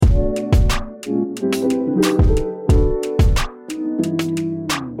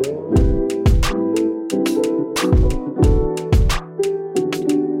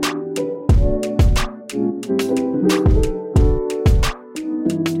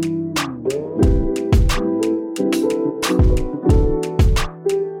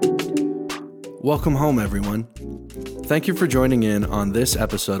Welcome home, everyone. Thank you for joining in on this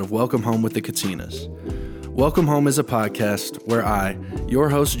episode of Welcome Home with the Katinas. Welcome Home is a podcast where I, your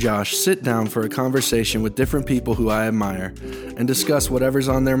host Josh, sit down for a conversation with different people who I admire and discuss whatever's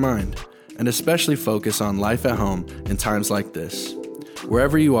on their mind, and especially focus on life at home in times like this.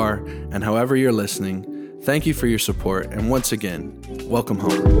 Wherever you are and however you're listening, thank you for your support, and once again, welcome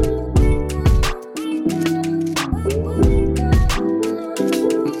home.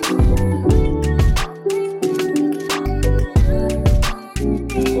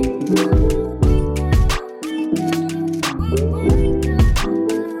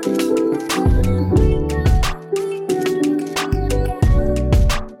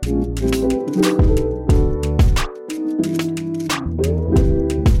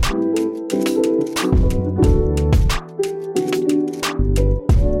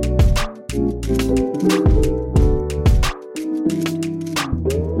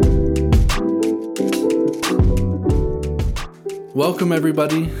 Welcome,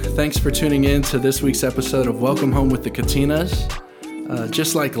 everybody. Thanks for tuning in to this week's episode of Welcome Home with the Katinas.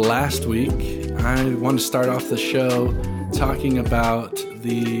 Just like last week, I want to start off the show talking about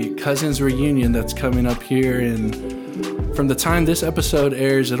the Cousins reunion that's coming up here. And from the time this episode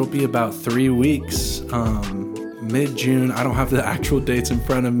airs, it'll be about 3 weeks, mid-June. I don't have the actual dates in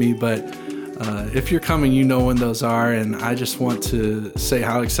front of me, but if you're coming, you know when those are. And I just want to say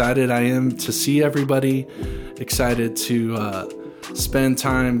how excited I am to see everybody, excited to spend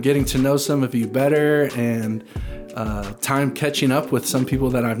time getting to know some of you better and time catching up with some people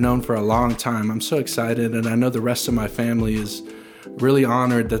that I've known for a long time. I'm so excited, and I know the rest of my family is really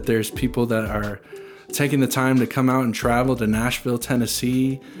honored that there's people that are taking the time to come out and travel to Nashville,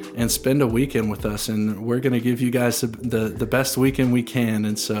 Tennessee, and spend a weekend with us. And we're going to give you guys the best weekend we can.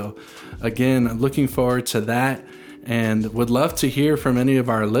 And so, again, looking forward to that, and would love to hear from any of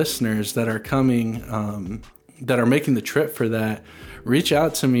our listeners that are coming, that are making the trip for that. Reach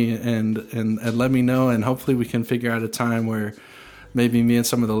out to me and let me know, and hopefully we can figure out a time where maybe me and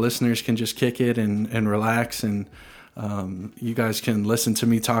some of the listeners can just kick it and relax, and you guys can listen to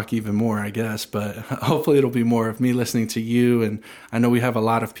me talk even more, I guess. But hopefully it'll be more of me listening to you. And I know we have a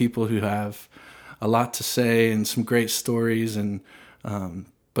lot of people who have a lot to say and some great stories. And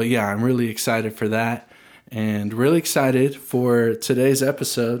but yeah, I'm really excited for that. And really excited for today's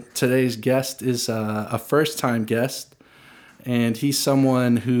episode. Today's guest is a first-time guest, and he's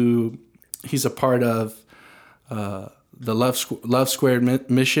someone who he's a part of the Love Squared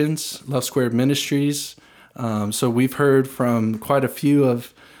Missions, Love Squared Ministries. So we've heard from quite a few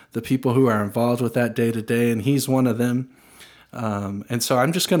of the people who are involved with that day to day, and he's one of them. And so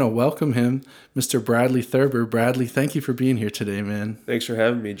I'm just going to welcome him, Mr. Bradley Thurber. Bradley, thank you for being here today, man. Thanks for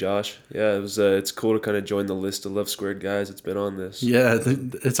having me, Josh. Yeah, it's cool to kind of join the list of Love Squared guys that's been on this. Yeah,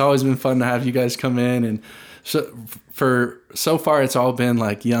 it's always been fun to have you guys come in. And so far, it's all been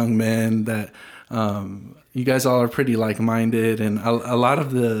like young men that you guys all are pretty like-minded. And a lot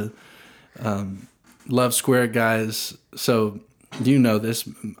of the Love Squared guys, so you know this,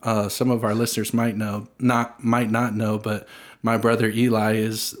 some of our listeners might not know, but my brother Eli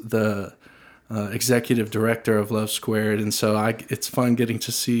is the executive director of Love Squared, and so it's fun getting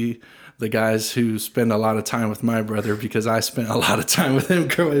to see the guys who spend a lot of time with my brother, because I spent a lot of time with him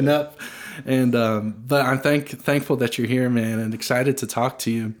growing up. And but I'm thankful that you're here, man, and excited to talk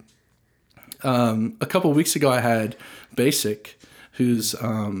to you. A couple weeks ago, I had Basic, who's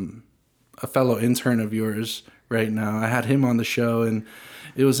a fellow intern of yours right now. I had him on the show, and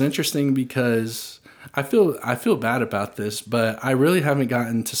it was interesting because I feel bad about this, but I really haven't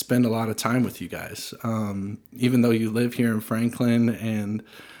gotten to spend a lot of time with you guys. Even though you live here in Franklin, and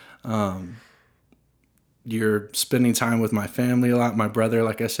you're spending time with my family a lot, my brother,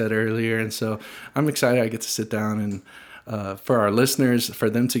 like I said earlier. And so I'm excited I get to sit down and for our listeners, for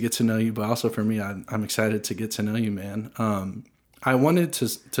them to get to know you, but also for me, I'm excited to get to know you, man. I wanted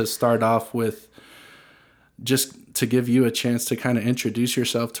to start off with just to give you a chance to kind of introduce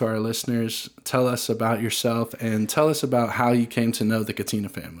yourself to our listeners, tell us about yourself, and tell us about how you came to know the Katina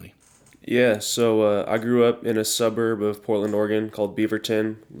family. Yeah, so I grew up in a suburb of Portland, Oregon called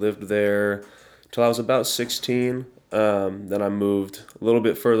Beaverton. Lived there till I was about 16. Then I moved a little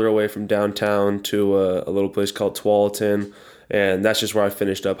bit further away from downtown to a little place called Tualatin, and that's just where I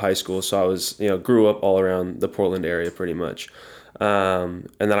finished up high school. So I was, grew up all around the Portland area pretty much. And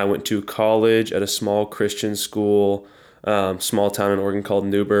then I went to college at a small Christian school, small town in Oregon called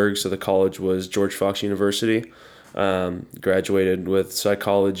Newburgh. So the college was George Fox University. Graduated with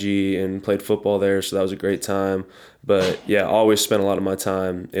psychology and played football there, so that was a great time. But yeah, always spent a lot of my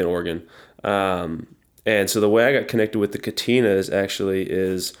time in Oregon. And so the way I got connected with the Katinas actually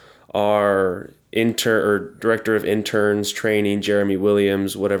is our intern or director of interns training, Jeremy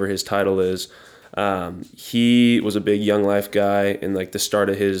Williams, whatever his title is, he was a big Young Life guy in like the start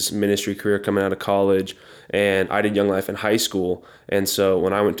of his ministry career coming out of college. And I did Young Life in high school. And so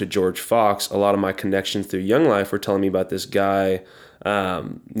when I went to George Fox, a lot of my connections through Young Life were telling me about this guy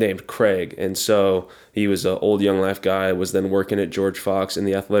named Craig. And so he was an old Young Life guy, was then working at George Fox in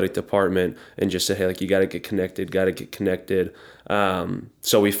the athletic department, and just said, hey, like, you got to get connected.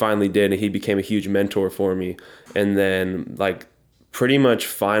 So we finally did, and he became a huge mentor for me. And then like pretty much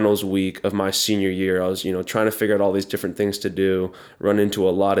finals week of my senior year, I was, trying to figure out all these different things to do, run into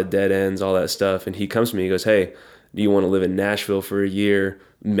a lot of dead ends, all that stuff. And he comes to me, he goes, hey, do you want to live in Nashville for a year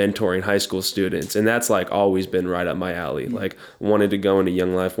mentoring high school students? And that's like always been right up my alley. Like wanted to go into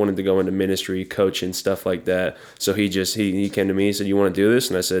Young Life, wanted to go into ministry, coaching, stuff like that. So he came to me, he said, you want to do this?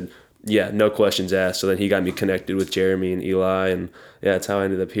 And I said, yeah, no questions asked. So then he got me connected with Jeremy and Eli, and yeah, that's how I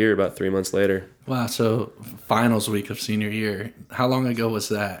ended up here about 3 months later. Wow, so finals week of senior year. How long ago was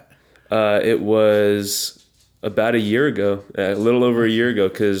that? It was about a year ago, a little over a year ago,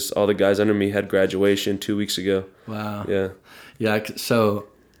 because all the guys under me had graduation 2 weeks ago. Wow. Yeah. Yeah, so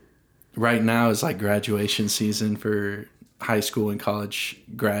right now is like graduation season for high school and college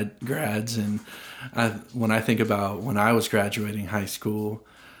grads. And when I think about when I was graduating high school,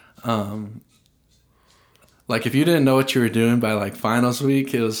 like if you didn't know what you were doing by like finals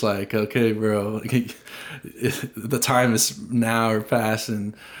week, it was like, okay, bro, the time is now or past.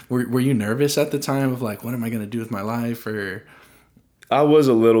 And were you nervous at the time of like, what am I going to do with my life? Or I was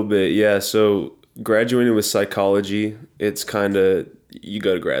a little bit, yeah. So graduating with psychology, it's kind of, you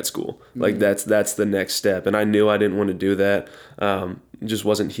go to grad school. Like that's the next step. And I knew I didn't want to do that. Just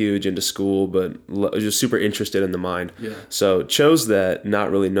wasn't huge into school, but just super interested in the mind. Yeah. So chose that, not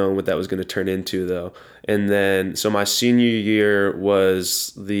really knowing what that was going to turn into though. And then, so my senior year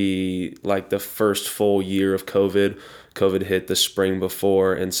was the first full year of COVID. COVID hit the spring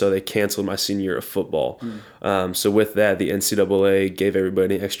before, and so they canceled my senior year of football. So with that, the NCAA gave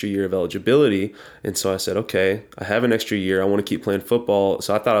everybody an extra year of eligibility, and so I said, okay, I have an extra year. I want to keep playing football,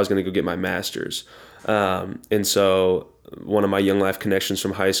 so I thought I was going to go get my master's. And so one of my Young Life connections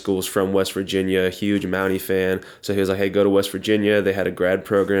from high school is from West Virginia, a huge Mountie fan. So he was like, hey, go to West Virginia. They had a grad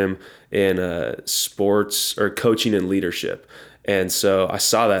program in sports or coaching and leadership. And so I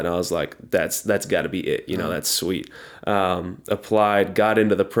saw that and I was like, that's got to be it. That's sweet. Applied, got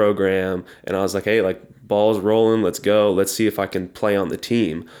into the program, and I was like, hey, like, ball's rolling, let's go. Let's see if I can play on the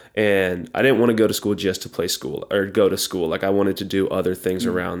team. And I didn't want to go to school just to play school or go to school. Like I wanted to do other things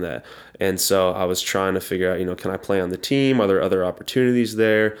around that. And so I was trying to figure out, can I play on the team? Are there other opportunities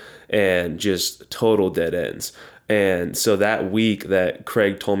there? And just total dead ends. And so that week that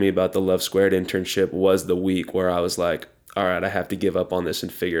Craig told me about the Love Squared internship was the week where I was like, all right, I have to give up on this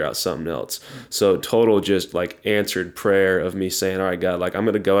and figure out something else. So total just like answered prayer of me saying, all right, God, like I'm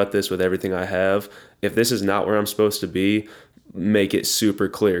going to go at this with everything I have. If this is not where I'm supposed to be, make it super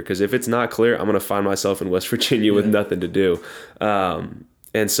clear. Because if it's not clear, I'm going to find myself in West Virginia with nothing to do.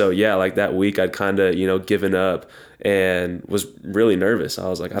 And so, yeah, like that week I'd kind of, given up and was really nervous. I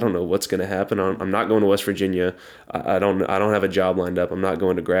was like, I don't know what's going to happen. I'm not going to West Virginia. I don't have a job lined up. I'm not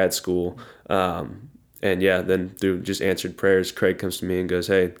going to grad school. And yeah, then through just answered prayers, Craig comes to me and goes,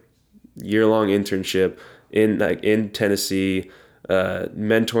 hey, year-long internship in Tennessee,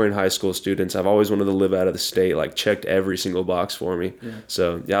 mentoring high school students. I've always wanted to live out of the state, like checked every single box for me. Yeah.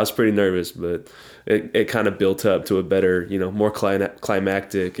 So yeah, I was pretty nervous, but it kind of built up to a better, more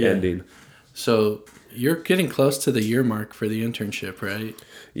climactic ending. So you're getting close to the year mark for the internship, right?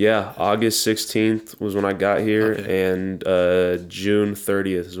 Yeah, August 16th was when I got here, and June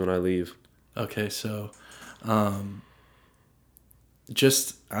 30th is when I leave. Okay, so I'm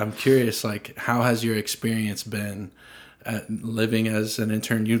curious, like, how has your experience been at living as an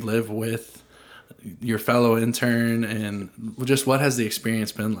intern? You live with your fellow intern, and just what has the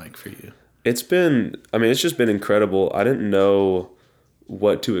experience been like for you? It's just been incredible. I didn't know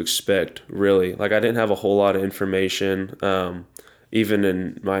what to expect, really. Like, I didn't have a whole lot of information. Even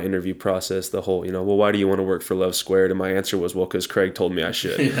in my interview process, the whole, well, why do you want to work for Love Squared? And my answer was, well, because Craig told me I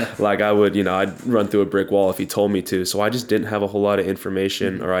should. Yeah. Like I would, I'd run through a brick wall if he told me to. So I just didn't have a whole lot of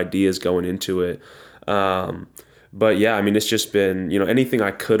information or ideas going into it. But yeah, it's just been, anything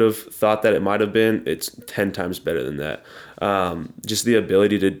I could have thought that it might have been, it's 10 times better than that. Just the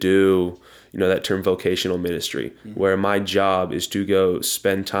ability to do, that term vocational ministry, where my job is to go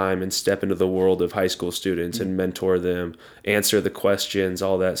spend time and step into the world of high school students and mentor them, answer the questions,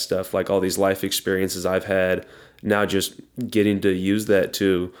 all that stuff, like all these life experiences I've had. Now just getting to use that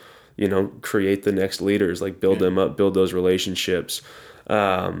to, create the next leaders, like build them up, build those relationships.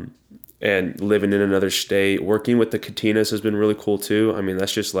 And living in another state, working with the Katinas has been really cool too. I mean,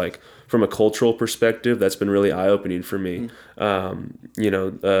 that's just like from a cultural perspective, that's been really eye-opening for me. A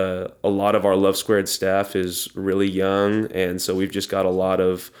lot of our Love Squared staff is really young, and so we've just got a lot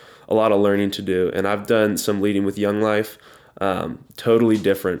of learning to do. And I've done some leading with Young Life. Totally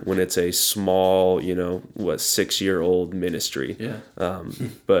different when it's a small, 6-year-old ministry.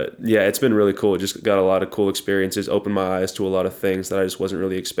 But yeah, it's been really cool. Just got a lot of cool experiences, opened my eyes to a lot of things that I just wasn't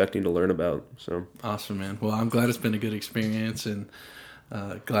really expecting to learn about. So awesome, man. Well, I'm glad it's been a good experience, and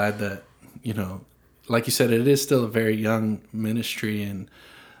glad that, like you said, it is still a very young ministry, and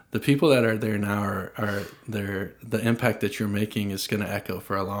the people that are there now are the impact that you're making is going to echo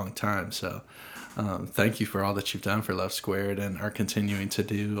for a long time. So thank you for all that you've done for Love Squared and are continuing to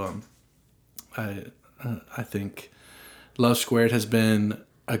do. I think Love Squared has been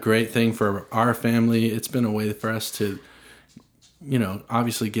a great thing for our family. It's been a way for us to,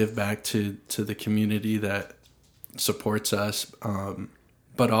 obviously give back to the community that supports us.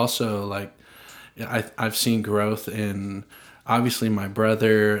 But also, like, I've seen growth in obviously my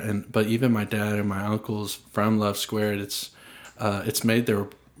brother but even my dad and my uncles from Love Squared. It's made their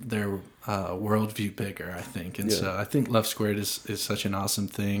worldview bigger, I think. And so I think Love Squared is such an awesome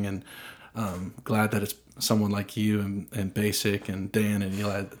thing, and glad that it's someone like you and Basic and Dan and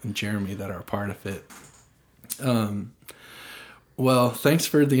Eli and Jeremy that are a part of it. Well, thanks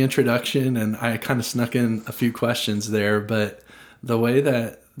for the introduction, and I kind of snuck in a few questions there, but the way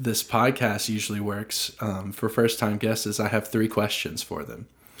that this podcast usually works for first-time guests is I have 3 questions for them.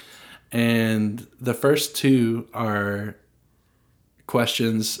 And the first 2 are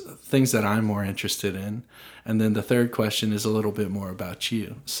questions, things that I'm more interested in. And then the third question is a little bit more about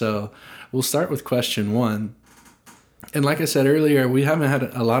you. So we'll start with question 1. And like I said earlier, we haven't had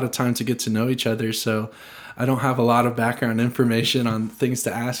a lot of time to get to know each other, so I don't have a lot of background information on things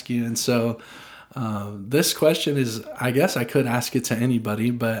to ask you. And so this question is, I guess I could ask it to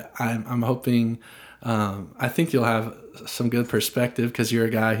anybody, but I'm hoping, I think you'll have some good perspective because you're a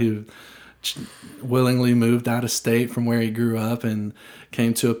guy who willingly moved out of state from where he grew up and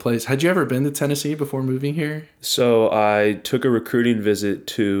came to a place. Had you ever been to Tennessee before moving here? So I took a recruiting visit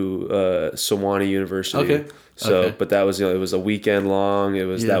to Sewanee University. Okay. But that was, it was a weekend long.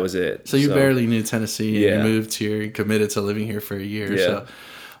 That was it. So you barely knew Tennessee, and you moved here and committed to living here for a year. Yeah. So,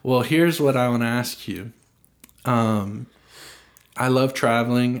 well, here's what I want to ask you. I love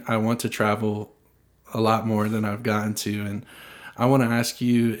traveling. I want to travel a lot more than I've gotten to, and I want to ask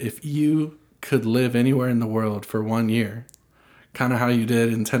you if you could live anywhere in the world for 1 year, kind of how you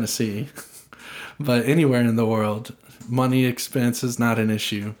did in Tennessee, but anywhere in the world, money expense is not an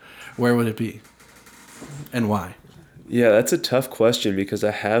issue, where would it be and why? Yeah, that's a tough question because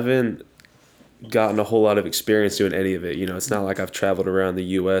I haven't gotten a whole lot of experience doing any of it. It's not like I've traveled around the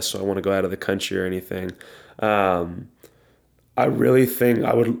U.S., so I want to go out of the country or anything. I really think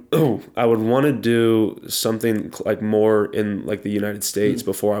I would want to do something like more in like the United States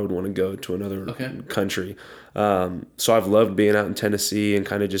before I would want to go to another country. So I've loved being out in Tennessee and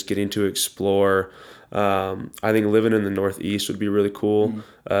kind of just getting to explore. I think living in the Northeast would be really cool.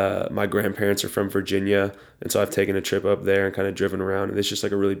 My grandparents are from Virginia, and so I've taken a trip up there and kind of driven around, and it's just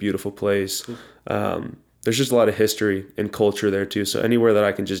like a really beautiful place. There's just a lot of history and culture there too. So anywhere that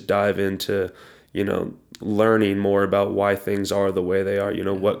I can just dive into, learning more about why things are the way they are,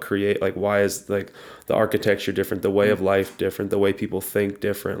 why is like the architecture different, the way of life different, the way people think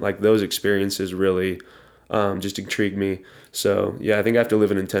different, like those experiences really just intrigue me. So yeah, I think after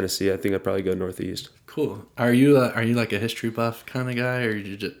living in Tennessee, I think I'd probably go Northeast. Cool. Are you like a history buff kind of guy, or are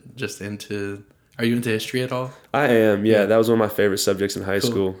you just are you into history at all? I am. Yeah. That was one of my favorite subjects in high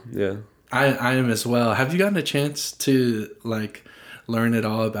school. Yeah. I am as well. Have you gotten a chance to like learn at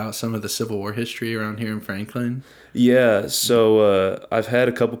all about some of the Civil War history around here in Franklin? Yeah, so I've had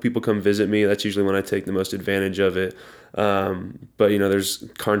a couple people come visit me. That's usually when I take the most advantage of it. But there's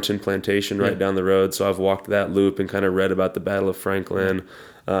Carnton Plantation right down the road, so I've walked that loop and kind of read about the Battle of Franklin.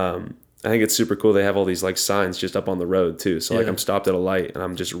 I think it's super cool. They have all these like signs just up on the road too. So like I'm stopped at a light and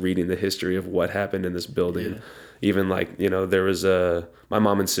I'm just reading the history of what happened in this building. Even like, there was my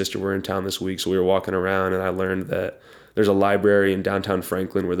mom and sister were in town this week, so we were walking around and I learned that there's a library in downtown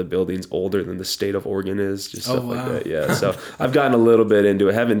Franklin where the building's older than the state of Oregon is, just stuff like that. Yeah. So I've gotten a little bit into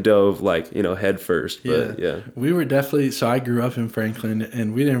it. Haven't dove like, head first, but yeah. We were definitely, so I grew up in Franklin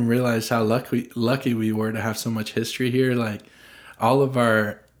and we didn't realize how lucky we were to have so much history here. Like all of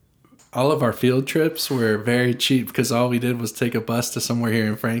our all of our field trips were very cheap because all we did was take a bus to somewhere here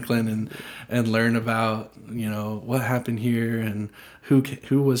in Franklin and learn about, what happened here and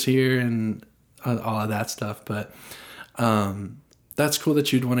who was here and all of that stuff. But that's cool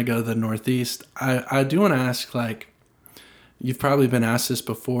that you'd want to go to the Northeast. I do want to ask, like, you've probably been asked this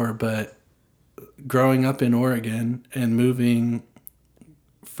before, but growing up in Oregon and moving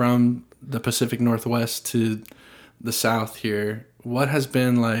from the Pacific Northwest to the South here, what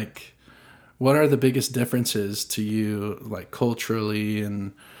are the biggest differences to you, like culturally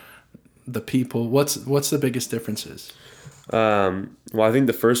and the people? What's the biggest differences? Well, I think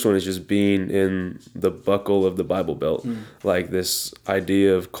the first one is just being in the buckle of the Bible Belt, like this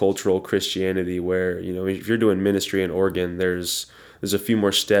idea of cultural Christianity where, if you're doing ministry in Oregon, there's a few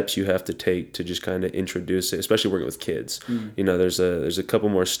more steps you have to take to just kind of introduce it, especially working with kids. There's a couple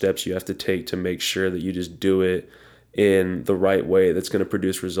more steps you have to take to make sure that you just do it in the right way that's going to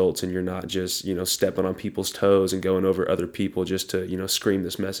produce results, and you're not just, stepping on people's toes and going over other people just to, scream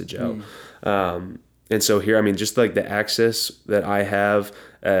this message out. And so here, just like the access that I have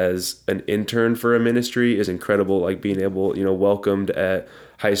as an intern for a ministry is incredible. Like being able, welcomed at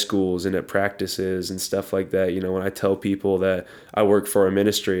high schools and at practices and stuff like that. When I tell people that I work for a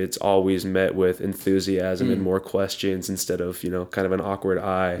ministry, it's always met with enthusiasm and more questions instead of, kind of an awkward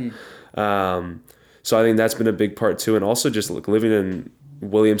eye. So I think that's been a big part too. And also just living in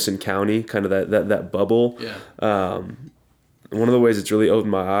Williamson County, kind of that bubble. Yeah. One of the ways it's really opened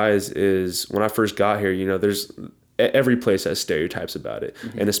my eyes is when I first got here, there's every place has stereotypes about it.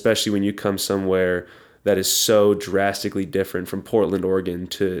 And especially when you come somewhere that is so drastically different from Portland, Oregon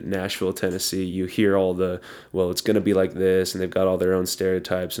to Nashville, Tennessee, you hear all it's going to be like this, and they've got all their own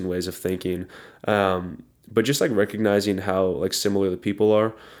stereotypes and ways of thinking. But just like recognizing how like similar the people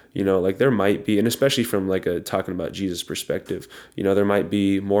are, like there might be, and especially from like talking about Jesus perspective, there might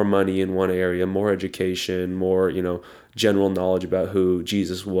be more money in one area, more education, more, general knowledge about who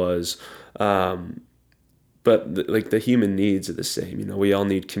Jesus was. But the human needs are the same. We all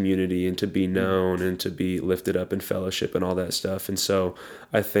need community and to be known and to be lifted up in fellowship and all that stuff. And so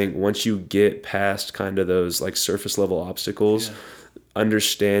I think once you get past kind of those like surface level obstacles,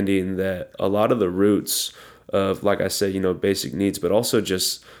 understanding that a lot of the roots of, like I said, basic needs, but also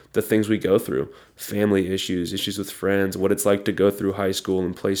just the things we go through, family issues with friends, what it's like to go through high school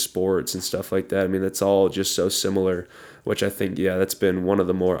and play sports and stuff like that. That's all just so similar, which I think, that's been one of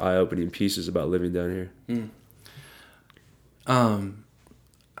the more eye-opening pieces about living down here.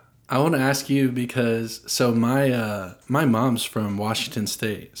 I want to ask you because, so my mom's from Washington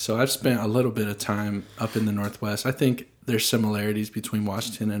State, so I've spent a little bit of time up in the Northwest. I think there's similarities between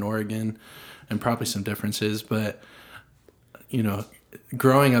Washington and Oregon and probably some differences, but,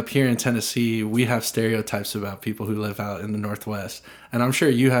 growing up here in Tennessee, we have stereotypes about people who live out in the Northwest. And I'm sure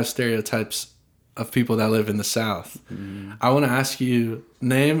you have stereotypes of people that live in the South. I want to ask you,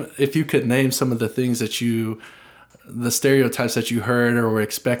 if you could name some of the things the stereotypes that you heard or were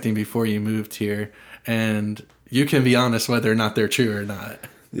expecting before you moved here. And you can be honest whether or not they're true or not.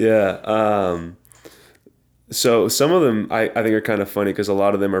 Yeah. So some of them I think are kind of funny because a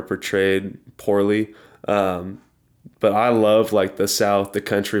lot of them are portrayed poorly. But I love like the South, the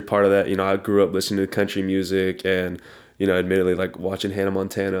country part of that. I grew up listening to country music and, admittedly like watching Hannah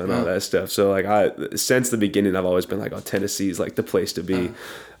Montana and all that stuff. So like since the beginning, I've always been like, Tennessee is like the place to be.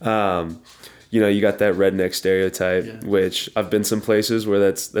 You got that redneck stereotype, which I've been some places where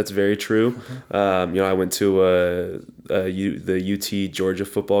that's very true. I went to the UT Georgia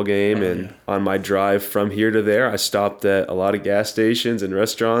football game, and on my drive from here to there, I stopped at a lot of gas stations and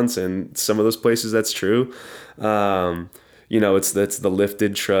restaurants, and some of those places that's true. That's the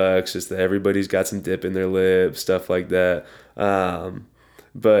lifted trucks, just that everybody's got some dip in their lip, stuff like that.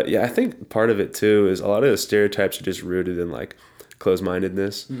 But yeah, I think part of it too is a lot of the stereotypes are just rooted in like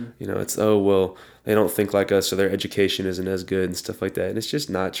closed-mindedness. It's, they don't think like us, so their education isn't as good and stuff like that. And it's just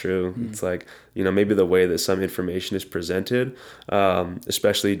not true. It's like, maybe the way that some information is presented,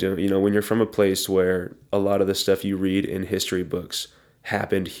 especially when you're from a place where a lot of the stuff you read in history books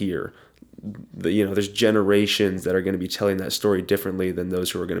happened here. There's generations that are going to be telling that story differently than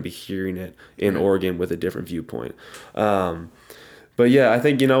those who are going to be hearing it in Oregon with a different viewpoint. But yeah, I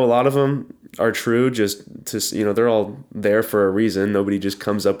think, a lot of them are true, just to, they're all there for a reason. Nobody just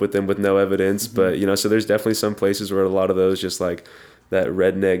comes up with them with no evidence. But, so there's definitely some places where a lot of those, just like that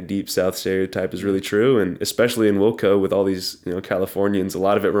redneck deep South stereotype is really true. And especially in Wilco with all these, Californians, a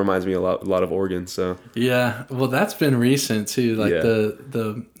lot of it reminds me a lot of Oregon. So yeah, well, that's been recent too. Like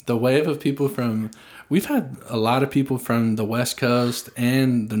the wave of people we've had a lot of people from the West Coast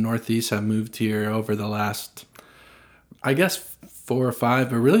and the Northeast have moved here over the last, I guess, 4 or 5,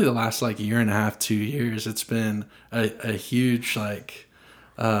 but really the last like year and a half, 2 years, it's been a huge like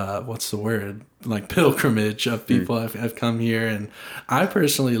what's the word, like pilgrimage of people have come here. And I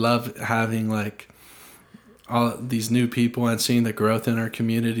personally love having like all these new people and seeing the growth in our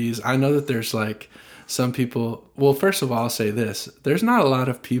communities. I know that there's like some people, well, first of all, I'll say this, there's not a lot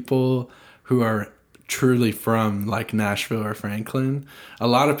of people who are truly from like Nashville or Franklin. A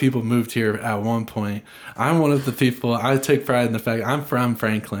lot of people moved here at one point. I'm one of the people, I take pride in the fact I'm from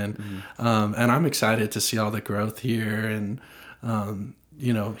Franklin. And I'm excited to see all the growth here and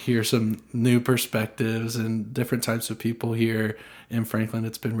hear some new perspectives and different types of people here in Franklin.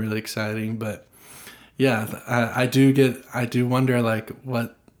 It's been really exciting. But yeah, I do wonder like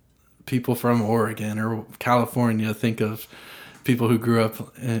what people from Oregon or California think of people who grew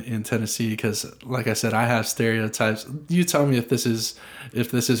up in Tennessee, because like I said, I have stereotypes. You tell me if this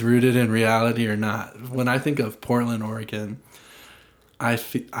is rooted in reality or not. When I think of Portland, Oregon, I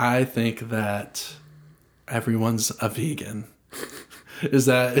think that everyone's a vegan. Is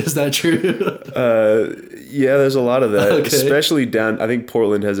that true? Yeah, there's a lot of that, Okay. especially down. I think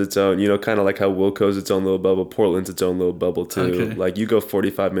Portland has its own, kind of like how Wilco's its own little bubble. Portland's its own little bubble too. Okay. Like you go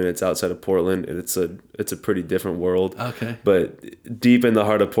 45 minutes outside of Portland, and it's a pretty different world. Okay. But deep in the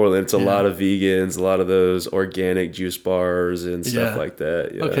heart of Portland, it's a Yeah. lot of vegans, a lot of those organic juice bars and stuff Yeah. like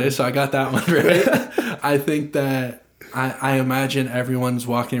that. Yeah. Okay, so I got that one right. I think that I imagine everyone's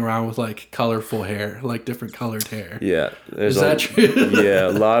walking around with like colorful hair, like different colored hair. Yeah, Is that true? Yeah,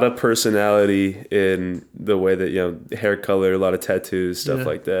 a lot of personality in the way that hair color, a lot of tattoos, stuff Yeah.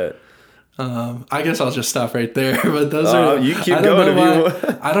 like that. I guess I'll just stop right there. But those are You keep I don't going know if you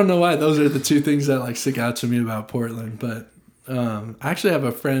why, I don't know why those are the two things that like stick out to me about Portland. But I actually have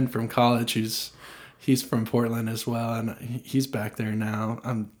a friend from college he's from Portland as well, and he's back there now.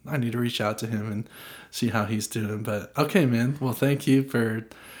 I need to reach out to him and see how he's doing. But okay, man. Well, thank you for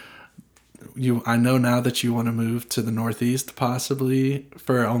you. I know now that you want to move to the Northeast, possibly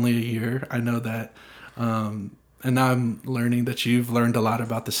for only a year. I know that, and now I'm learning that you've learned a lot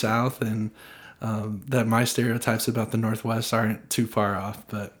about the South, and that my stereotypes about the Northwest aren't too far off.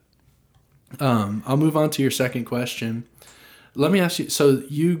 But I'll move on to your second question. Let me ask you. So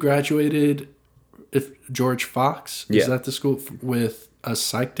you graduated. If George Fox, Yeah. is that the school with a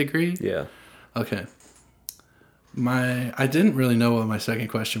psych degree? Yeah. Okay. I didn't really know what my second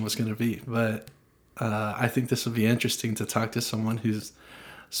question was going to be, but I think this will be interesting to talk to someone who's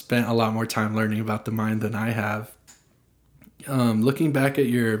spent a lot more time learning about the mind than I have. Looking back at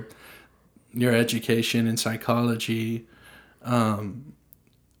your education in psychology,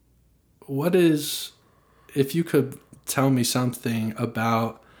 what is, if you could tell me something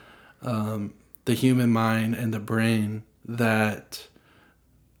about the human mind and the brain that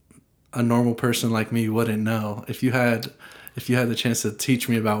a normal person like me wouldn't know. If you had the chance to teach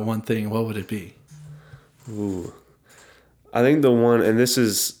me about one thing, what would it be? Ooh. I think the one, and this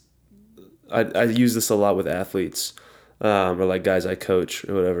is, I use this a lot with athletes, or like guys I coach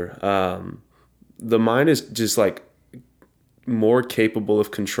or whatever. The mind is just like more capable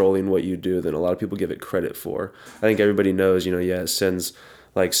of controlling what you do than a lot of people give it credit for. I think everybody knows, it sends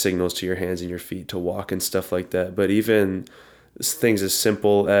like signals to your hands and your feet to walk and stuff like that. But even things as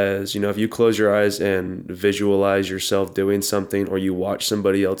simple as, if you close your eyes and visualize yourself doing something, or you watch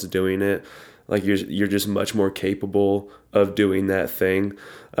somebody else doing it, like you're just much more capable of doing that thing.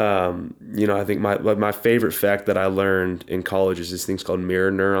 I think my favorite fact that I learned in college is this thing's called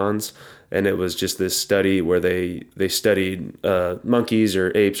mirror neurons. And it was just this study where they studied monkeys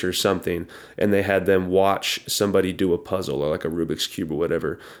or apes or something, and they had them watch somebody do a puzzle or like a Rubik's Cube or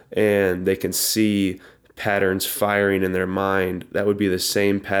whatever, and they can see patterns firing in their mind that would be the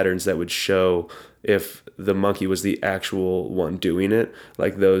same patterns that would show if the monkey was the actual one doing it.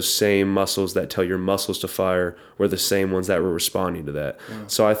 Like those same muscles that tell your muscles to fire were the same ones that were responding to that. Yeah.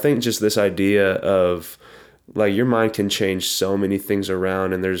 So I think just this idea of like your mind can change so many things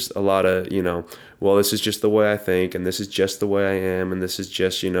around, and there's a lot of, well, this is just the way I think, and this is just the way I am, and this is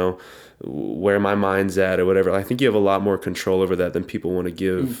just, where my mind's at or whatever. I think you have a lot more control over that than people want to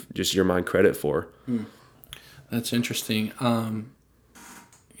give just your mind credit for. That's interesting.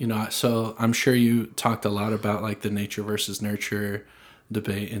 So I'm sure you talked a lot about like the nature versus nurture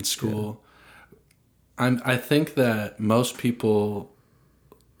debate in school. Yeah. I think that most people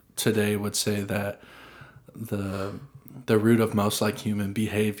today would say that the root of most like human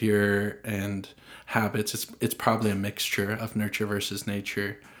behavior and habits, it's probably a mixture of nurture versus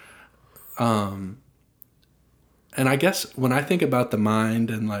nature. And I guess when I think about the mind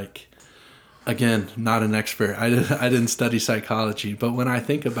and like again, not an expert. I didn't study psychology, but when I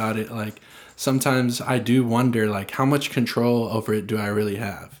think about it, like sometimes I do wonder, like how much control over it do I really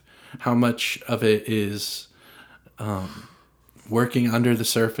have? How much of it is working under the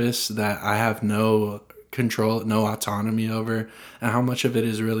surface that I have no control, no autonomy over, and how much of it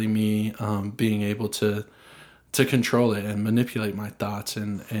is really me being able to control it and manipulate my thoughts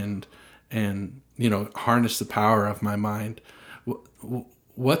and harness the power of my mind.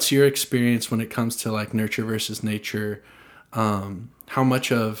 What's your experience when it comes to like nurture versus nature? How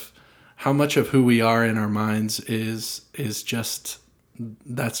much of who we are in our minds is just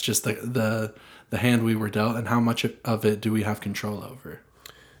that's just the hand we were dealt, and how much of it do we have control over?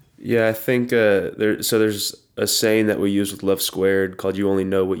 Yeah, I think there's a saying that we use with Love Squared called "You only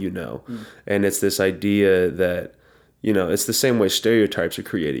know what you know," and it's this idea that it's the same way stereotypes are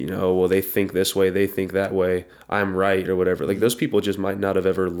created. Well, they think this way, they think that way, I'm right, or whatever. Like those people just might not have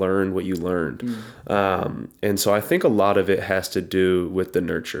ever learned what you learned. And so I think a lot of it has to do with the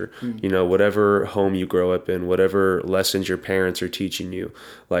nurture. Whatever home you grow up in, whatever lessons your parents are teaching you,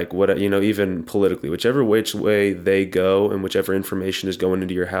 like what, even politically, which way they go and whichever information is going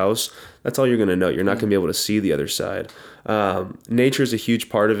into your house, that's all you're going to know. You're not going to be able to see the other side. Nature is a huge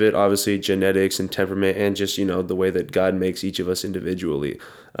part of it, obviously genetics and temperament and just, the way that God makes each of us individually.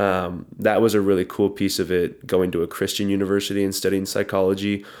 That was a really cool piece of it, going to a Christian university and studying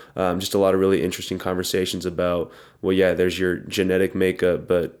psychology. Just a lot of really interesting conversations about, well, yeah, there's your genetic makeup,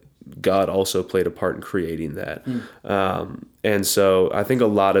 but God also played a part in creating that. And so I think a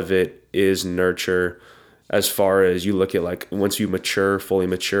lot of it is nurture. As far as you look at, like, once you fully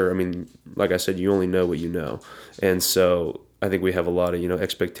mature, I mean, like I said, you only know what you know. And so I think we have a lot of,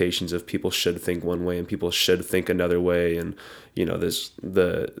 expectations of people should think one way and people should think another way. And, there's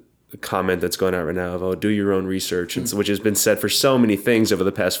the comment that's going out right now of, oh, do your own research, which has been said for so many things over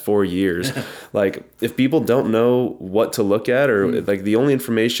the past 4 years. Like, if people don't know what to look at, or like the only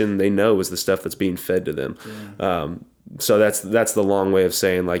information they know is the stuff that's being fed to them. So that's the long way of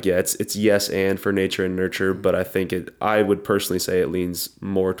saying, like, yeah, it's yes and for nature and nurture, but I think I would personally say it leans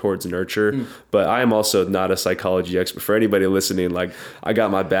more towards nurture. But I am also not a psychology expert. For anybody listening, like, I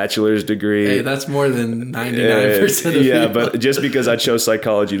got my bachelor's degree. Hey, that's more than 99% of yeah, people. But just because I chose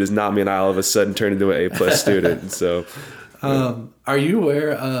psychology does not mean I all of a sudden turn into an A+ student. So, are you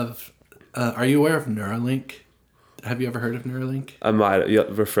aware of Neuralink? Have you ever heard of Neuralink? I might. Yeah,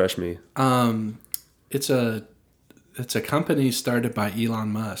 refresh me. It's a company started by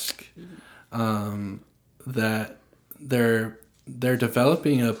Elon Musk, that they're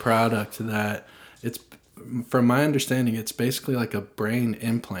developing a product that it's, from my understanding, it's basically like a brain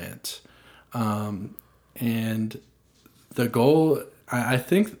implant, and the goal, I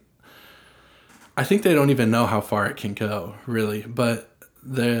think they don't even know how far it can go, really, but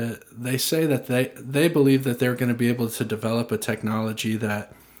they say that they believe that they're going to be able to develop a technology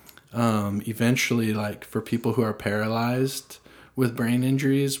that eventually, like, for people who are paralyzed with brain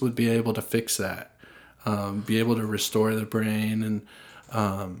injuries, would be able to fix that, be able to restore the brain. And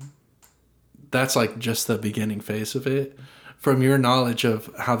that's like just the beginning phase of it. From your knowledge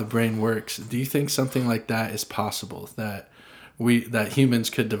of how the brain works, do you think something like that is possible, that humans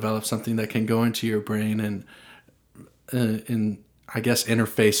could develop something that can go into your brain and I guess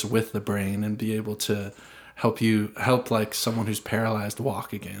interface with the brain and be able to help like someone who's paralyzed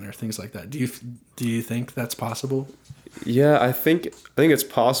walk again, or things like that? Do you think that's possible? Yeah, I think it's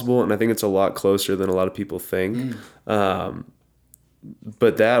possible, and I think it's a lot closer than a lot of people think.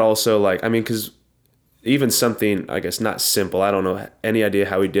 But that also, like, I mean, because even something, I guess, not simple, I don't know any idea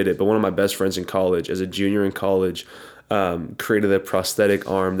how he did it, but one of my best friends in college, as a junior in college, created a prosthetic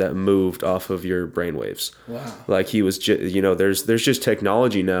arm that moved off of your brainwaves. Wow. Like, he was there's just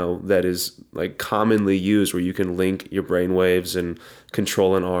technology now that is, like, commonly used where you can link your brainwaves and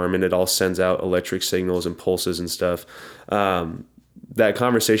control an arm, and it all sends out electric signals and pulses and stuff. That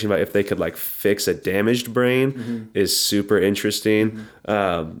conversation about if they could, like, fix a damaged brain is super interesting.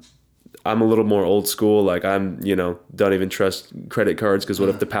 I'm a little more old school. Like, don't even trust credit cards, because what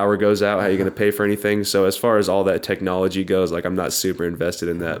if the power goes out? How are you going to pay for anything? So as far as all that technology goes, like, I'm not super invested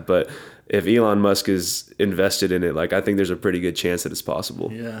in that. But if Elon Musk is invested in it, like, I think there's a pretty good chance that it's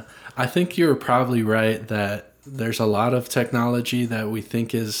possible. Yeah. I think you're probably right that there's a lot of technology that we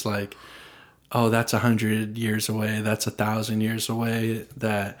think is like, oh, that's 100 years away, that's 1,000 years away,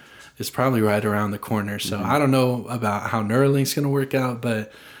 that is probably right around the corner. So I don't know about how Neuralink's going to work out,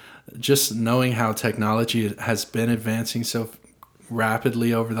 but just knowing how technology has been advancing so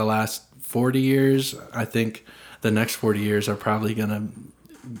rapidly over the last 40 years, I think the next 40 years are probably going to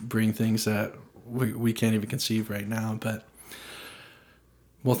bring things that we can't even conceive right now. But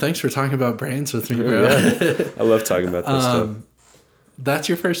Well, thanks for talking about brands with me, bro. Yeah. I love talking about this stuff. That's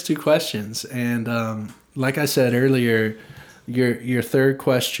your first two questions. And like I said earlier, your third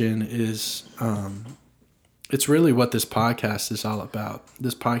question is it's really what this podcast is all about.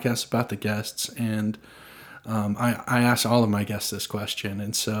 This podcast is about the guests. And I ask all of my guests this question.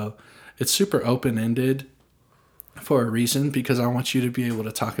 And so it's super open-ended for a reason, because I want you to be able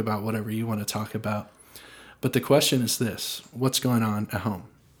to talk about whatever you want to talk about. But the question is this: what's going on at home?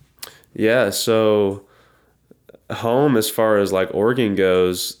 Yeah, so home, as far as like Oregon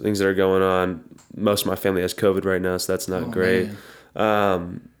goes, things that are going on, most of my family has COVID right now, so that's not great.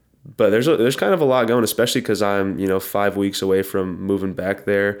 But there's kind of a lot going, especially because I'm 5 weeks away from moving back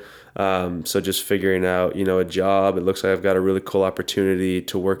there. So just figuring out a job. It looks like I've got a really cool opportunity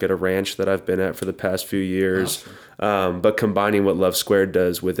to work at a ranch that I've been at for the past few years. Awesome. But combining what Love Squared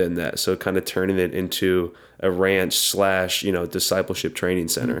does within that, so kind of turning it into a ranch / discipleship training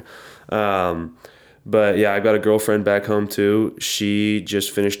center. But yeah, I've got a girlfriend back home too. She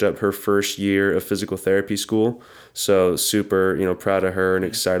just finished up her first year of physical therapy school. So super, proud of her and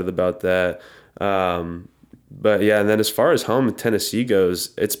excited about that. But yeah, and then as far as home in Tennessee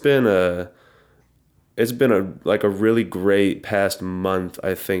goes, it's been a really great past month,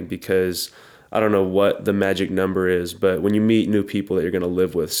 I think, because I don't know what the magic number is, but when you meet new people that you're going to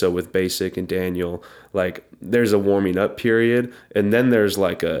live with, so with Basic and Daniel, like there's a warming up period, and then there's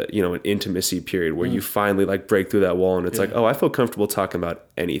like an intimacy period where you finally like break through that wall, and it's like, oh, I feel comfortable talking about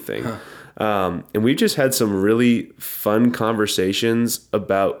anything. And we've just had some really fun conversations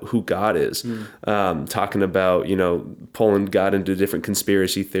about who God is, talking about, pulling God into different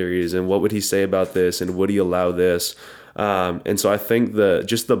conspiracy theories and what would he say about this and would he allow this? And so I think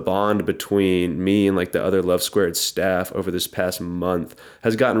the bond between me and like the other Love Squared staff over this past month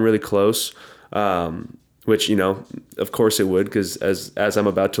has gotten really close. Which, of course it would, because as I'm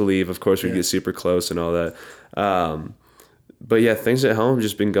about to leave, of course we get super close and all that. But yeah, things at home have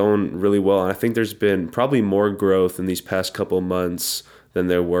just been going really well. And I think there's been probably more growth in these past couple months than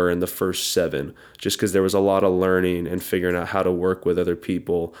there were in the first 7, just because there was a lot of learning and figuring out how to work with other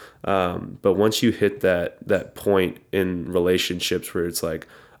people. But once you hit that point in relationships where it's like,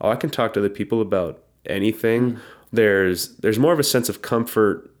 oh, I can talk to other people about anything, there's more of a sense of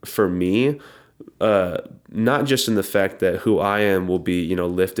comfort for me, not just in the fact that who I am will be,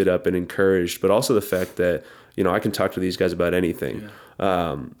 lifted up and encouraged, but also the fact that, I can talk to these guys about anything.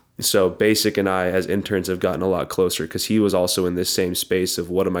 So Basic and I as interns have gotten a lot closer because he was also in this same space of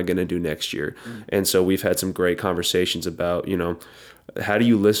what am I going to do next year? And so we've had some great conversations about, how do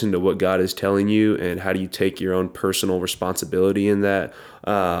you listen to what God is telling you and how do you take your own personal responsibility in that?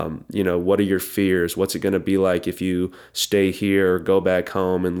 What are your fears? What's it going to be like if you stay here or go back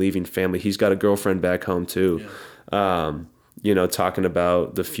home and leaving family? He's got a girlfriend back home too. Talking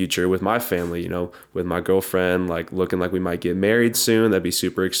about the future with my family, with my girlfriend, like looking like we might get married soon. That'd be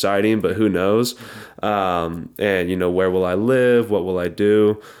super exciting, but who knows? And, where will I live? What will I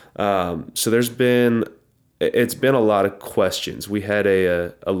do? So it's been a lot of questions. We had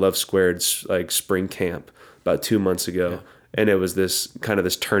a Love Squared like spring camp about 2 months ago. And it was this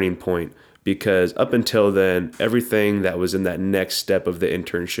turning point, because up until then, everything that was in that next step of the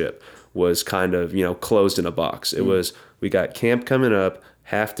internship was kind of, closed in a box. It was, we got camp coming up,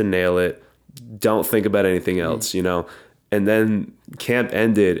 have to nail it. Don't think about anything else, And then camp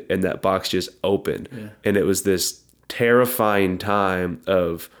ended and that box just opened. And it was this terrifying time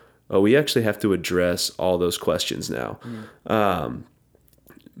of, oh, we actually have to address all those questions now.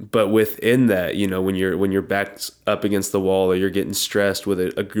 But within that, when you're backed up against the wall or you're getting stressed with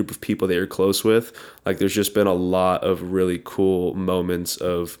a group of people that you're close with, like there's just been a lot of really cool moments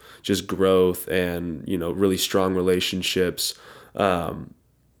of just growth and, really strong relationships,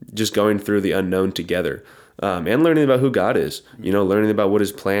 just going through the unknown together, and learning about who God is, learning about what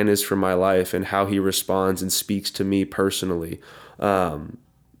his plan is for my life and how he responds and speaks to me personally.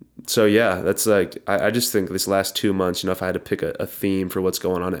 So yeah, that's like, I just think this last 2 months, if I had to pick a theme for what's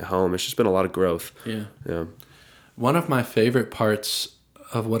going on at home, it's just been a lot of growth. Yeah. One of my favorite parts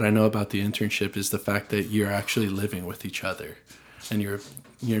of what I know about the internship is the fact that you're actually living with each other, and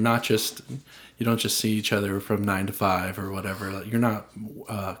you're not just, you don't just see each other from 9 to 5 or whatever. You're not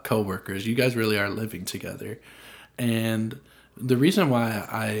co-workers. You guys really are living together. And the reason why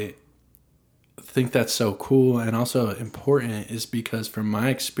I think that's so cool and also important is because from my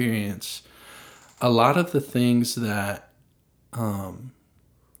experience, a lot of the things that a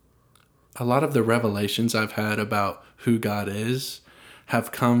lot of the revelations I've had about who God is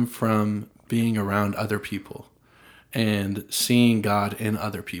have come from being around other people and seeing God in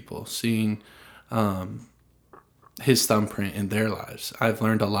other people, seeing his thumbprint in their lives. I've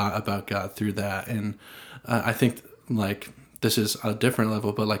learned a lot about God through that. And I think like this is a different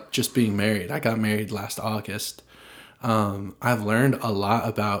level, but like just being married, I got married last August. I've learned a lot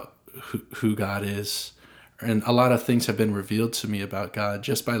about who God is, and a lot of things have been revealed to me about God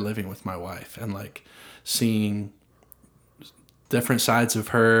just by living with my wife and like seeing different sides of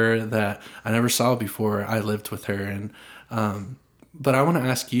her that I never saw before I lived with her. And but I want to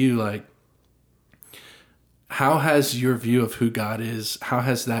ask you, like, how has your view of who God is, how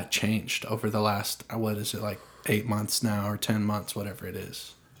has that changed over the last, what is it, like 8 months now or 10 months, whatever it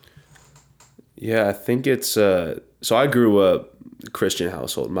is? Yeah, I think it's so I grew up Christian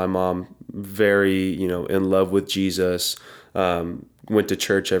household. My mom very, in love with Jesus, went to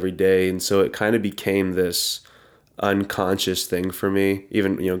church every day, and so it kind of became this unconscious thing for me.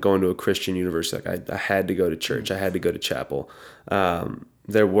 Even, going to a Christian university, like I had to go to church, I had to go to chapel.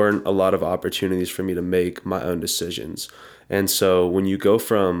 There weren't a lot of opportunities for me to make my own decisions. And so when you go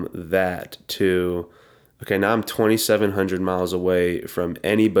from that to, okay, now I'm 2,700 miles away from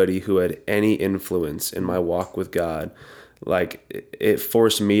anybody who had any influence in my walk with God, like it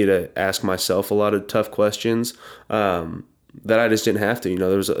forced me to ask myself a lot of tough questions that I just didn't have to.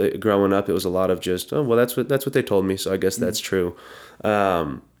 There was growing up, it was a lot of just, oh, well, that's what they told me, so I guess that's true.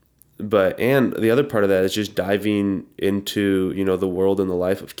 But and the other part of that is just diving into, the world and the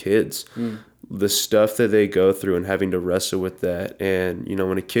life of kids, the stuff that they go through and having to wrestle with that. And,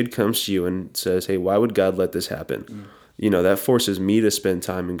 when a kid comes to you and says, hey, why would God let this happen? That forces me to spend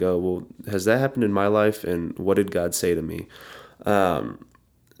time and go, well, has that happened in my life? And what did God say to me?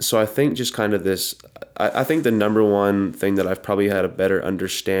 So I think just kind of this, I think the number one thing that I've probably had a better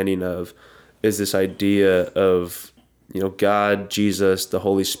understanding of is this idea of, God, Jesus, the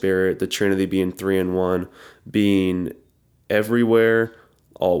Holy Spirit, the Trinity being 3 in 1, being everywhere,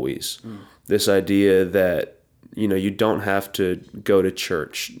 always. This idea that, you don't have to go to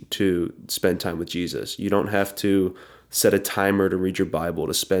church to spend time with Jesus. You don't have to set a timer to read your Bible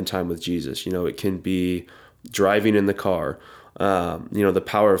to spend time with Jesus. It can be driving in the car. The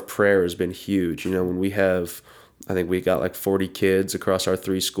power of prayer has been huge. When we have, I think we got like 40 kids across our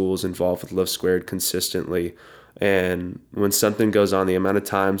 3 schools involved with Love Squared consistently. And when something goes on, the amount of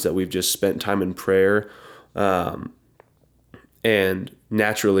times that we've just spent time in prayer, and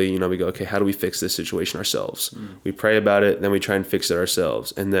naturally, we go, okay, how do we fix this situation ourselves? We pray about it, then we try and fix it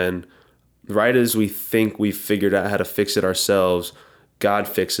ourselves. And then right as we think we've figured out how to fix it ourselves, God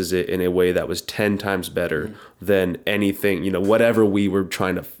fixes it in a way that was 10 times better than anything, whatever we were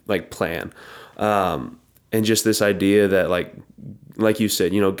trying to like plan. And just this idea that like you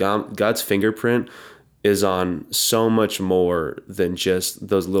said, God's fingerprint is on so much more than just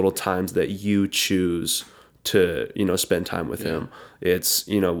those little times that you choose to, spend time with him. It's,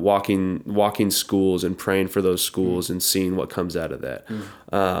 walking schools and praying for those schools and seeing what comes out of that.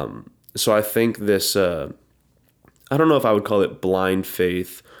 So I think this, I don't know if I would call it blind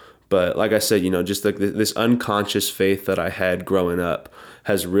faith, but like I said, just like this unconscious faith that I had growing up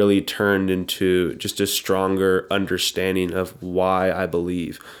has really turned into just a stronger understanding of why I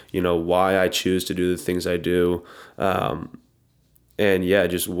believe, why I choose to do the things I do. And yeah,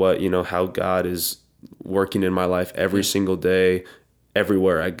 just what, how God is working in my life every single day,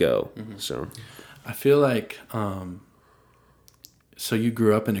 everywhere I go. So I feel like, so you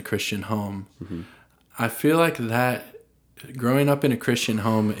grew up in a Christian home. I feel like that growing up in a Christian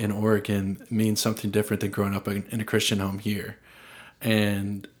home in Oregon means something different than growing up in a Christian home here.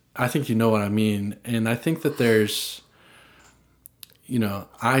 And I think you know what I mean. And I think that there's,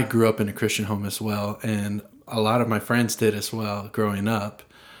 I grew up in a Christian home as well. And a lot of my friends did as well growing up.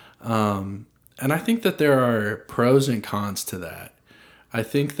 And I think that there are pros and cons to that. I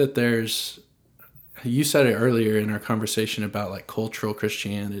think that you said it earlier in our conversation about like cultural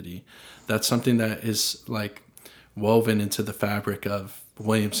Christianity. That's something that is like woven into the fabric of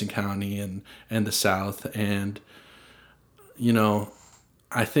Williamson County and the South. And,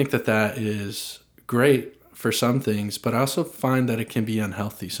 I think that is great for some things, but I also find that it can be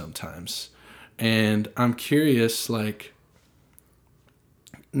unhealthy sometimes. And I'm curious, like,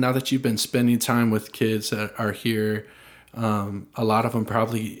 now that you've been spending time with kids that are here, a lot of them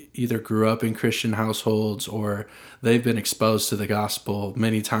probably either grew up in Christian households or they've been exposed to the gospel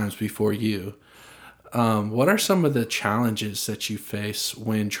many times before you. What are some of the challenges that you face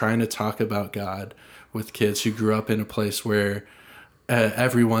when trying to talk about God with kids who grew up in a place where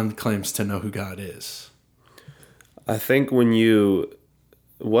everyone claims to know who God is? I think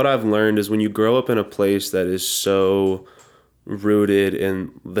what I've learned is when you grow up in a place that is so rooted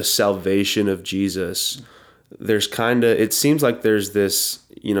in the salvation of Jesus, there's it seems like there's this,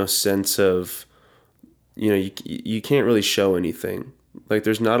 sense of you can't really show anything. Like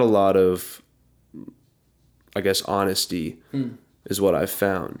there's not a lot of, I guess, honesty is what I've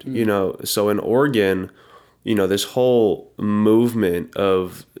found. So in Oregon, this whole movement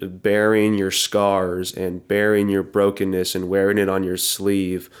of bearing your scars and bearing your brokenness and wearing it on your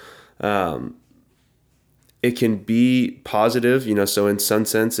sleeve, it can be positive, so in some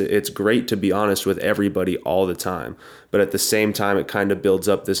sense, it's great to be honest with everybody all the time. But at the same time, it kind of builds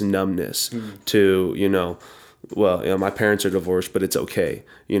up this numbness to, my parents are divorced, but it's okay.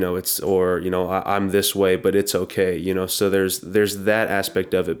 I'm this way, but it's okay. So there's that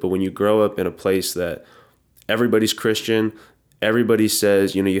aspect of it. But when you grow up in a place that everybody's Christian, everybody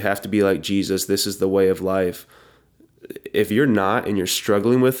says, you have to be like Jesus, this is the way of life. If you're not and you're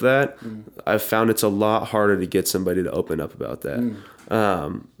struggling with that, I've found it's a lot harder to get somebody to open up about that.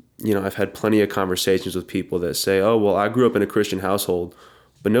 I've had plenty of conversations with people that say, oh, well, I grew up in a Christian household,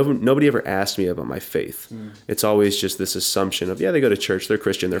 but nobody ever asked me about my faith. It's always just this assumption of, yeah, they go to church, they're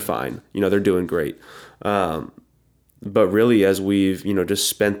Christian, they're fine, they're doing great. But really, as we've, just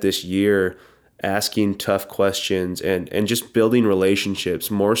spent this year asking tough questions and just building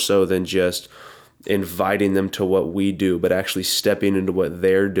relationships more so than just inviting them to what we do, but actually stepping into what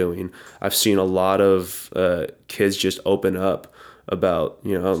they're doing. I've seen a lot of kids just open up about,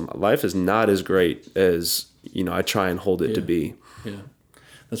 life is not as great as, I try and hold it to be. Yeah.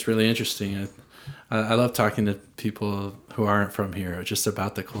 That's really interesting. I love talking to people who aren't from here just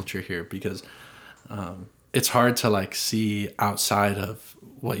about the culture here, because it's hard to see outside of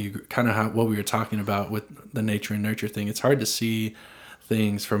what what we were talking about with the nature and nurture thing. It's hard to see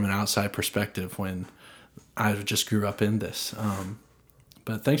things from an outside perspective when I just grew up in this.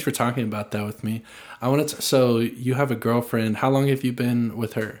 But thanks for talking about that with me. So you have a girlfriend. How long have you been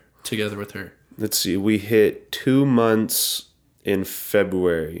together with her? Let's see. We hit 2 months in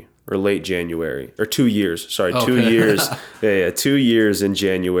February or late January, or 2 years. Sorry, okay. 2 years. Yeah, 2 years in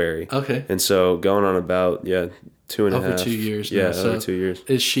January. Okay. And so going on about 2.5. Over 2 years now. Yeah, over 2 years.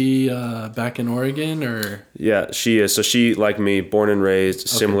 Is she back in Oregon or? Yeah, she is. So she, like me, born and raised,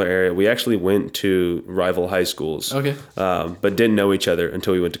 similar area. We actually went to rival high schools. Okay. But didn't know each other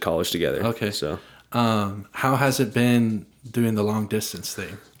until we went to college together. Okay. So. How has it been doing the long distance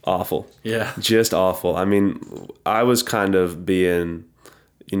thing? Awful. Yeah. Just awful. I mean, I was kind of being,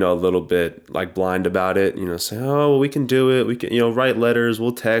 a little bit blind about it, saying, oh, well, we can do it. We can, write letters,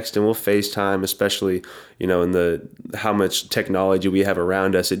 we'll text and we'll FaceTime, especially, in how much technology we have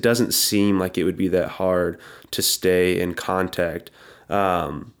around us. It doesn't seem like it would be that hard to stay in contact.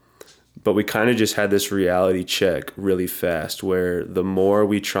 But we kind of just had this reality check really fast where the more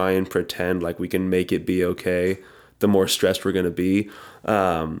we try and pretend like we can make it be okay, the more stressed we're going to be.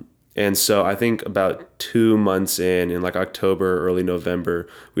 And so I think about 2 months in October, early November,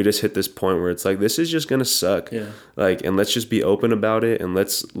 we just hit this point where it's this is just going to suck. Yeah. And let's just be open about it and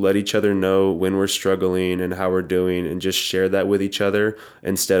let's let each other know when we're struggling and how we're doing and just share that with each other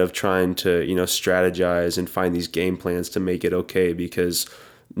instead of trying to, strategize and find these game plans to make it okay, because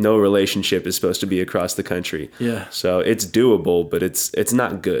no relationship is supposed to be across the country. Yeah. So it's doable, but it's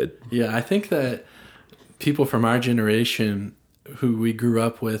not good. Yeah. I think that people from our generation who we grew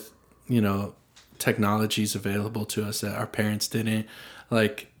up with, technologies available to us that our parents didn't. I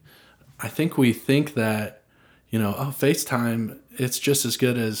think we think that, FaceTime, it's just as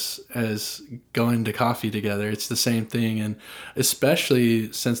good as going to coffee together. It's the same thing. And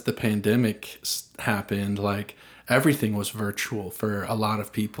especially since the pandemic happened, everything was virtual for a lot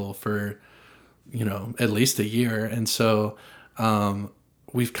of people for, at least a year. And so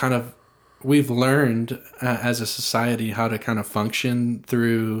we've learned as a society how to kind of function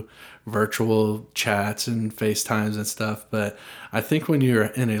through virtual chats and FaceTimes and stuff. But I think when you're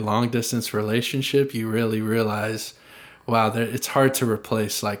in a long distance relationship, you really realize, wow, it's hard to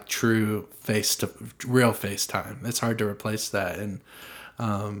replace true real FaceTime. It's hard to replace that. And,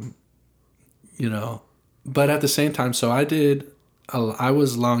 but at the same time, so I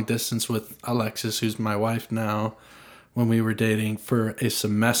was long distance with Alexis, who's my wife now, when we were dating for a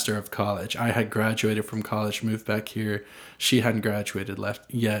semester of college. I had graduated from college, moved back here. She hadn't graduated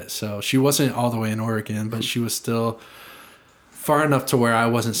yet, so she wasn't all the way in Oregon, but she was still far enough to where I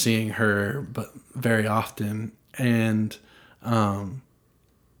wasn't seeing her but very often. And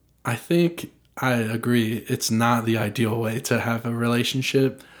I think I agree it's not the ideal way to have a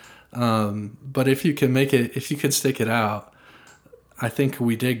relationship. But if you can stick it out, I think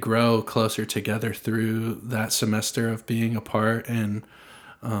we did grow closer together through that semester of being apart. And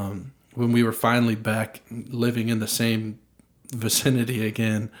when we were finally back living in the same vicinity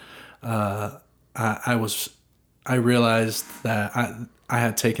again, I realized that I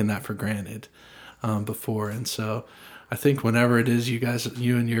had taken that for granted. before. And so I think whenever it is you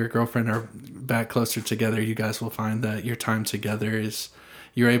and your girlfriend are back closer together, you guys will find that your time together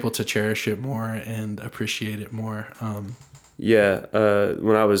you're able to cherish it more and appreciate it more.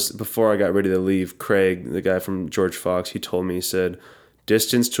 Before I got ready to leave, Craig, the guy from George Fox, he told me, he said,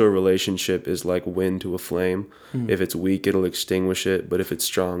 distance to a relationship is like wind to a flame. If it's weak, it'll extinguish it, but if it's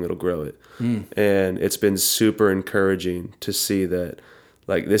strong, it'll grow it. And it's been super encouraging to see that,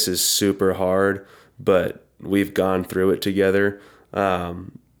 like, this is super hard, but we've gone through it together.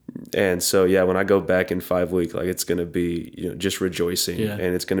 And so, yeah, when I go back in 5 weeks, like, it's going to be, just rejoicing,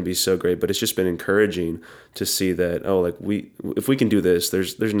 and it's going to be so great. But it's just been encouraging to see that, if we can do this,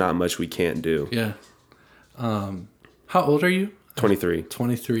 there's not much we can't do. Yeah. How old are you? 23.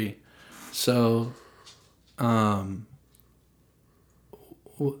 23. So, I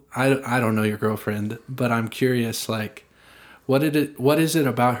don't know your girlfriend, but I'm curious, like, what is it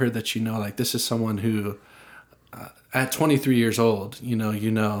about her that like, this is someone who, at 23 years old,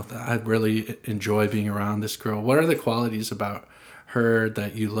 that I really enjoy being around this girl. What are the qualities about her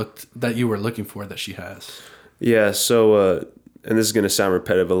that you were looking for that she has? Yeah. So, and this is going to sound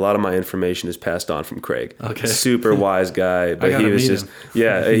repetitive, a lot of my information is passed on from Craig. Okay. Super wise guy, but he was just,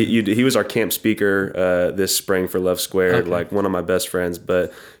 he was our camp speaker this spring for Love Squared, like one of my best friends.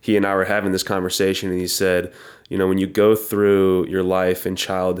 But he and I were having this conversation, and he said, when you go through your life in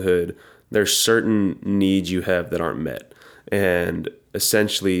childhood, there's certain needs you have that aren't met. And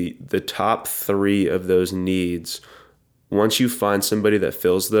essentially the top 3 of those needs, once you find somebody that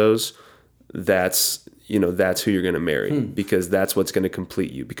fills those, that's who you're going to marry, because that's what's going to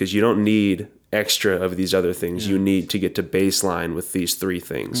complete you, because you don't need extra of these other things. You need to get to baseline with these 3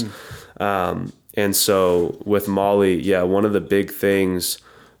 things. And so with Molly, one of the big things,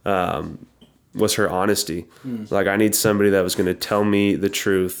 was her honesty. Like, I need somebody that was going to tell me the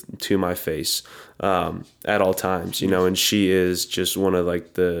truth to my face, at all times, and she is just one of,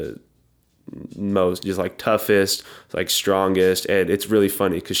 like, the most, just, like, toughest, like, strongest. And it's really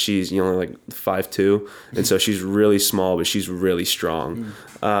funny because she's only like 5'2", and so she's really small, but she's really strong.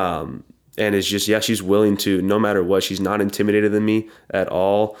 And it's just, she's willing to, no matter what, she's not intimidated in me at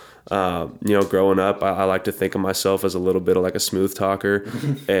all. Growing up, I like to think of myself as a little bit of like a smooth talker,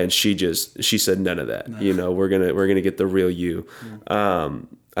 and she said none of that. No. We're gonna get the real you. I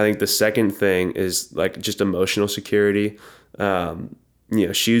think the second thing is, like, just emotional security.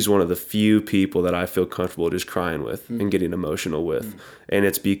 She's one of the few people that I feel comfortable just crying with and getting emotional with. And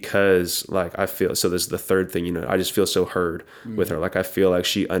it's because, like, I feel, so this is the third thing, I just feel so heard with her. Like, I feel like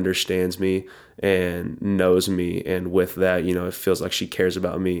she understands me and knows me. And with that, it feels like she cares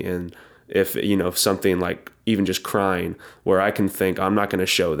about me. And if something like even just crying, where I can think, I'm not going to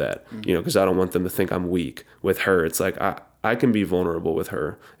show that, because I don't want them to think I'm weak. With her, it's like, I can be vulnerable with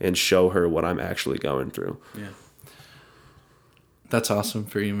her and show her what I'm actually going through. Yeah. That's awesome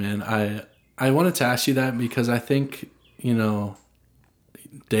for you, man. I wanted to ask you that because I think,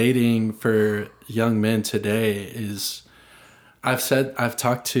 dating for young men today is, I've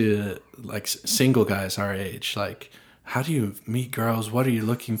talked to, like, single guys our age, like, how do you meet girls? What are you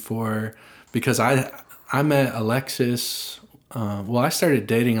looking for? Because I met Alexis, I started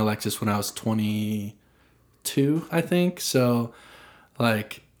dating Alexis when I was 22, I think. So,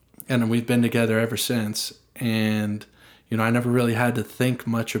 like, and we've been together ever since. And I never really had to think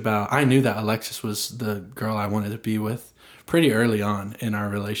much about, I knew that Alexis was the girl I wanted to be with pretty early on in our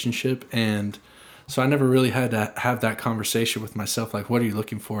relationship. And so I never really had to have that conversation with myself, like, what are you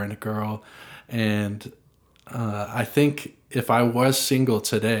looking for in a girl? And I think if I was single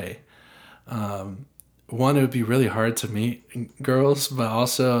today, one, it would be really hard to meet girls, but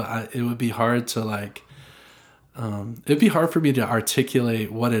also it would be hard to, like, it'd be hard for me to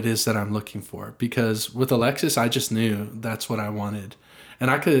articulate what it is that I'm looking for, because with Alexis, I just knew that's what I wanted.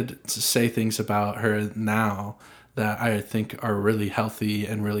 And I could say things about her now that I think are really healthy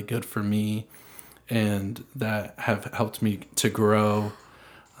and really good for me, and that have helped me to grow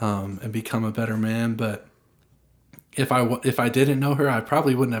and become a better man. But if I didn't know her, I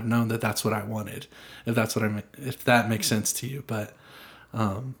probably wouldn't have known that that's what I wanted, if that makes sense to you. But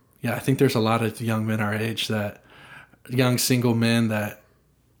I think there's a lot of young men our age, young single men that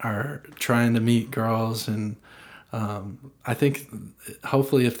are trying to meet girls. And I think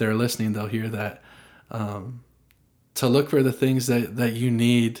hopefully if they're listening, they'll hear that, to look for the things that you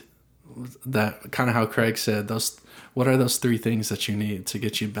need, that kind of how Craig said, what are those 3 things that you need to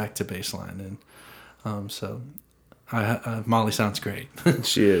get you back to baseline? And so Molly sounds great.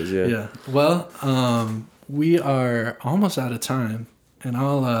 She is, yeah. Yeah. Well, we are almost out of time, and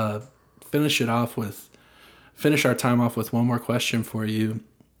I'll finish our time off with one more question for you.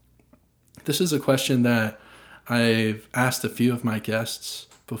 This is a question that I've asked a few of my guests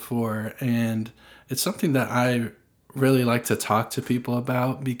before, and it's something that I really like to talk to people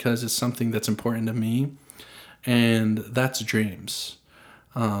about because it's something that's important to me, and that's dreams.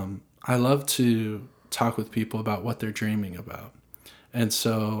 I love to talk with people about what they're dreaming about. And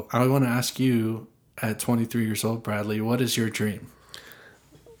so I want to ask you, at 23 years old, Bradley, what is your dream?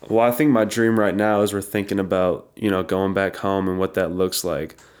 Well, I think my dream right now is we're thinking about, going back home and what that looks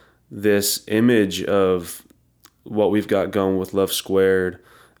like. This image of what we've got going with Love Squared.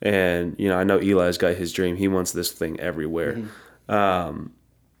 And, I know Eli's got his dream. He wants this thing everywhere. Mm-hmm.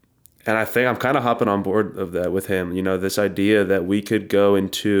 And I think I'm kind of hopping on board of that with him. This idea that we could go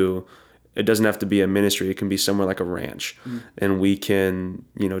into, it doesn't have to be a ministry. It can be somewhere like a ranch. And we can,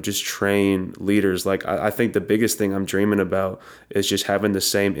 just train leaders. Like, I think the biggest thing I'm dreaming about is just having the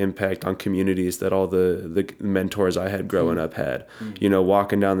same impact on communities that all the mentors I had growing up had.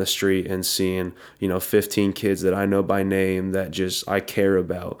 Walking down the street and seeing, 15 kids that I know by name that just I care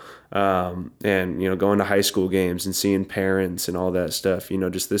about. And, going to high school games and seeing parents and all that stuff.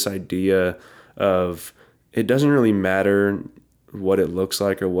 Just this idea of it doesn't really matter what it looks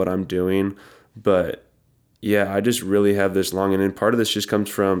like or what I'm doing. But yeah, I just really have this longing. And part of this just comes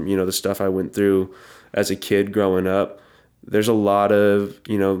from, the stuff I went through as a kid growing up. There's a lot of,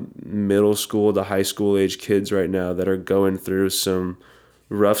 middle school to high school age kids right now that are going through some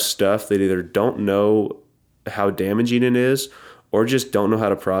rough stuff that either don't know how damaging it is or just don't know how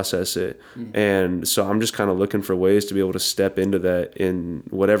to process it. And so I'm just kind of looking for ways to be able to step into that in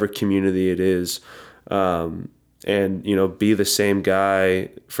whatever community it is. And, be the same guy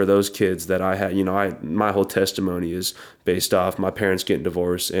for those kids that I had. My whole testimony is based off my parents getting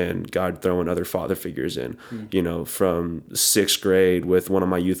divorced and God throwing other father figures in, from 6th grade with one of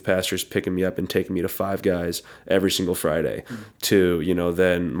my youth pastors picking me up and taking me to Five Guys every single Friday to,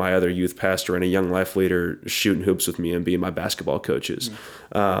 then my other youth pastor and a young life leader shooting hoops with me and being my basketball coaches.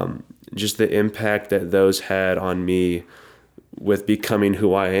 Just the impact that those had on me with becoming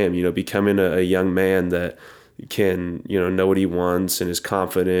who I am, becoming a young man that can, know what he wants and is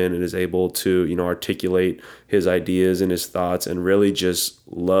confident and is able to, articulate his ideas and his thoughts and really just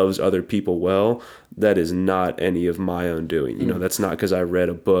loves other people well. That is not any of my own doing. That's not because I read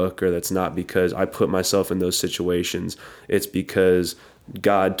a book or that's not because I put myself in those situations. It's because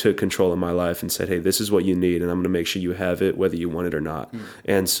God took control of my life and said, hey, this is what you need, and I'm going to make sure you have it whether you want it or not.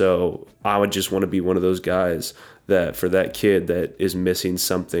 And so I would just want to be one of those guys that for that kid that is missing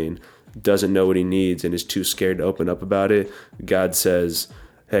something, doesn't know what he needs and is too scared to open up about it, God says,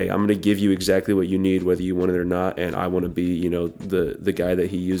 hey, I'm going to give you exactly what you need, whether you want it or not. And I want to be, the guy that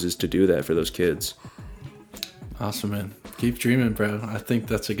he uses to do that for those kids. Awesome, man. Keep dreaming, bro. I think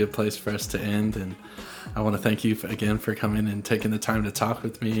that's a good place for us to end. And I want to thank you again for coming and taking the time to talk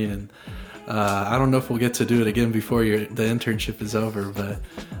with me. And I don't know if we'll get to do it again before the internship is over, but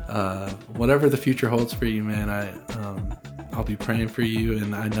whatever the future holds for you, man, I'll be praying for you,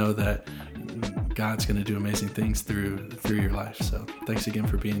 and I know that God's going to do amazing things through your life. So thanks again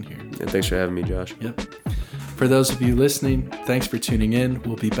for being here. And thanks for having me, Josh. Yep. For those of you listening, thanks for tuning in.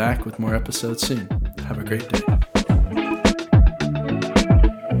 We'll be back with more episodes soon. Have a great day.